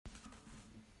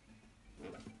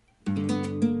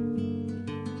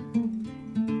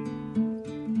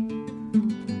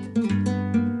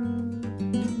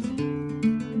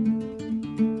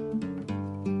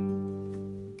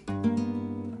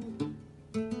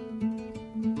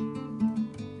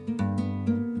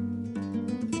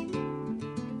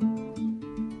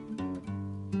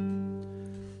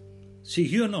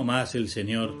Siguió nomás el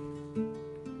Señor,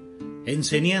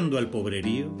 enseñando al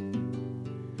pobrerío,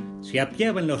 se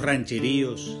apiaba en los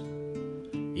rancheríos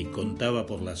y contaba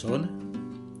por la zona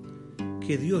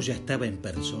que Dios ya estaba en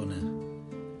persona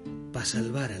para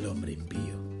salvar al hombre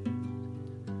impío.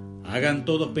 Hagan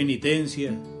todos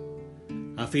penitencia,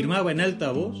 afirmaba en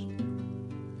alta voz,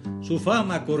 su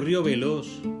fama corrió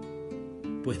veloz,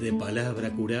 pues de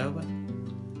palabra curaba,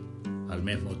 al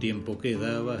mismo tiempo que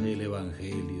daba el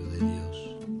evangelio de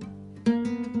Dios.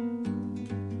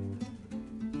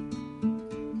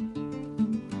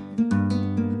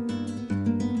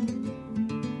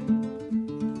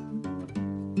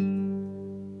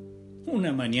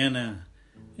 Una mañana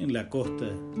en la costa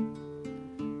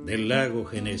del lago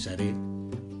Genesaret,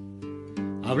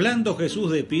 hablando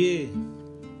Jesús de pie,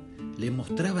 le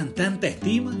mostraban tanta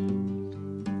estima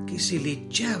que se le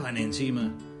echaban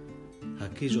encima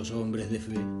aquellos hombres de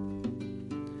fe.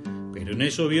 Pero en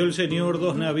eso vio el Señor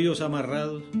dos navíos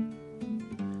amarrados.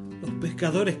 Los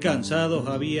pescadores cansados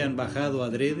habían bajado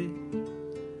adrede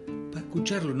para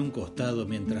escucharlo en un costado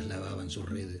mientras lavaban sus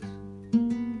redes.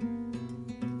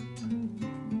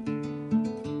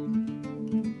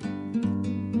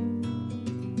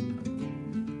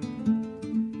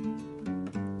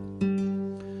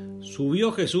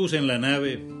 Subió Jesús en la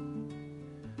nave,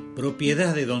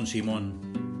 propiedad de don Simón,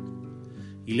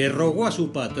 y le rogó a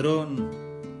su patrón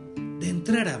de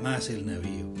entrar a más el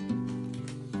navío.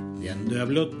 De ande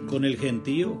habló con el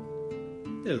gentío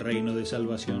del reino de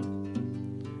salvación.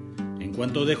 En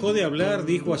cuanto dejó de hablar,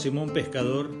 dijo a Simón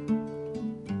pescador: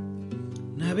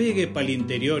 navegue pa'l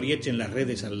interior y echen las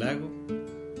redes al lago.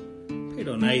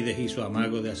 Pero Naides hizo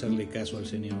amago de hacerle caso al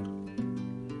Señor.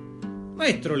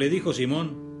 Maestro, le dijo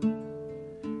Simón,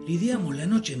 lidiamos la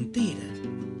noche entera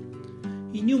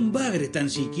y ni un bagre tan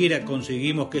siquiera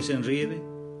conseguimos que se enriede.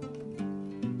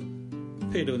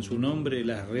 Pero en su nombre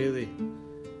las redes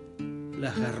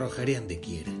las arrojaré donde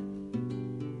quiera.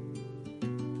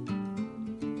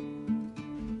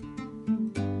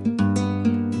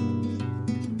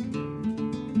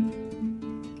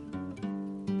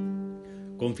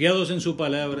 Confiados en su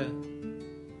palabra,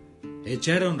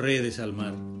 echaron redes al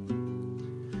mar.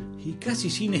 Y casi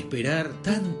sin esperar,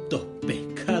 tantos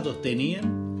pescados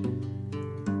tenían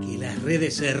que las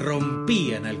redes se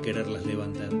rompían al quererlas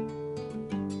levantar.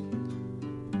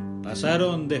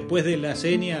 Pasaron después de las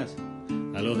señas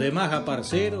a los demás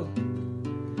aparceros,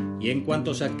 y en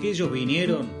cuantos aquellos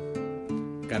vinieron,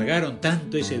 cargaron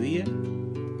tanto ese día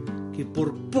que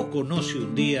por poco no se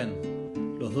hundían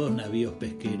los dos navíos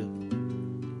pesqueros.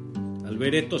 Al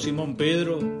ver esto, Simón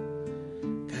Pedro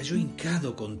cayó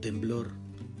hincado con temblor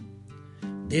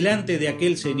delante de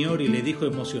aquel señor y le dijo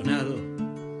emocionado: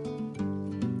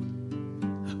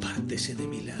 apártese de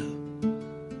mi lado,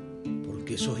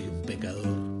 porque soy un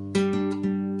pecador.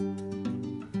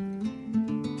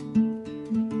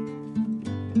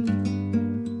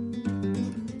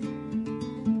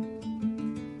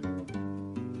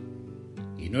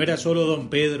 Y no era solo don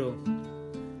Pedro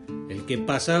el que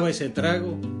pasaba ese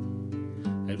trago.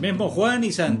 El mismo Juan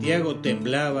y Santiago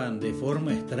temblaban de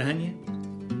forma extraña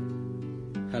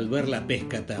al ver la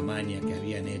pesca tamaña que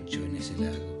habían hecho en ese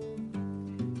lago.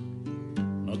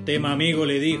 No tema, amigo,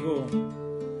 le dijo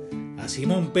a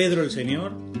Simón Pedro el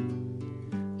Señor,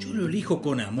 yo lo elijo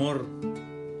con amor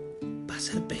para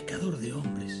ser pescador de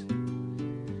hombres,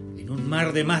 en un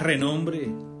mar de más renombre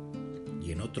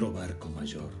y en otro barco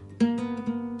mayor.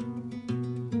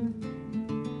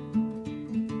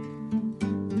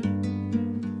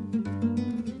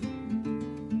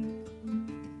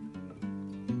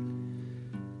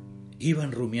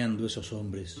 Iban rumiando esos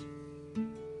hombres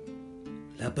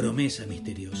la promesa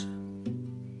misteriosa,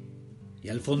 y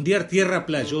al fondear tierra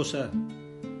playosa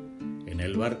en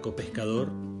el barco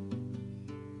pescador,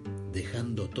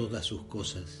 dejando todas sus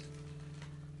cosas,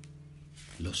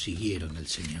 lo siguieron el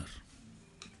Señor.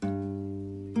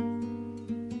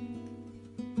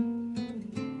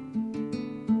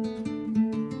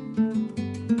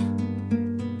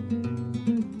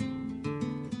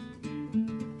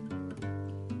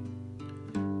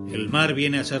 El mar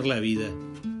viene a ser la vida,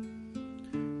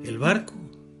 el barco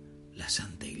la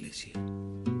Santa Iglesia.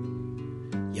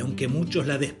 Y aunque muchos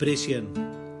la desprecian,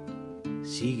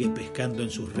 sigue pescando en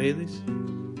sus redes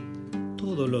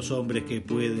todos los hombres que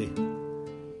puede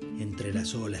entre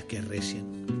las olas que arrecian.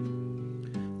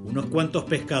 Unos cuantos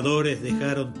pescadores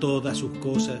dejaron todas sus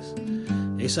cosas,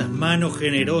 esas manos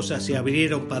generosas se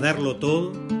abrieron para darlo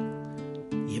todo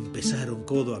y empezaron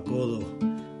codo a codo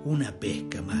una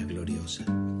pesca más gloriosa.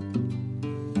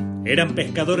 Eran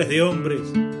pescadores de hombres,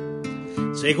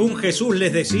 según Jesús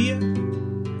les decía,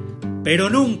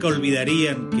 pero nunca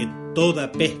olvidarían que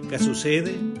toda pesca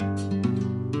sucede,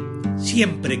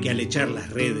 siempre que al echar las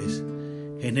redes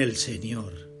en el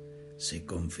Señor se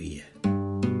confía.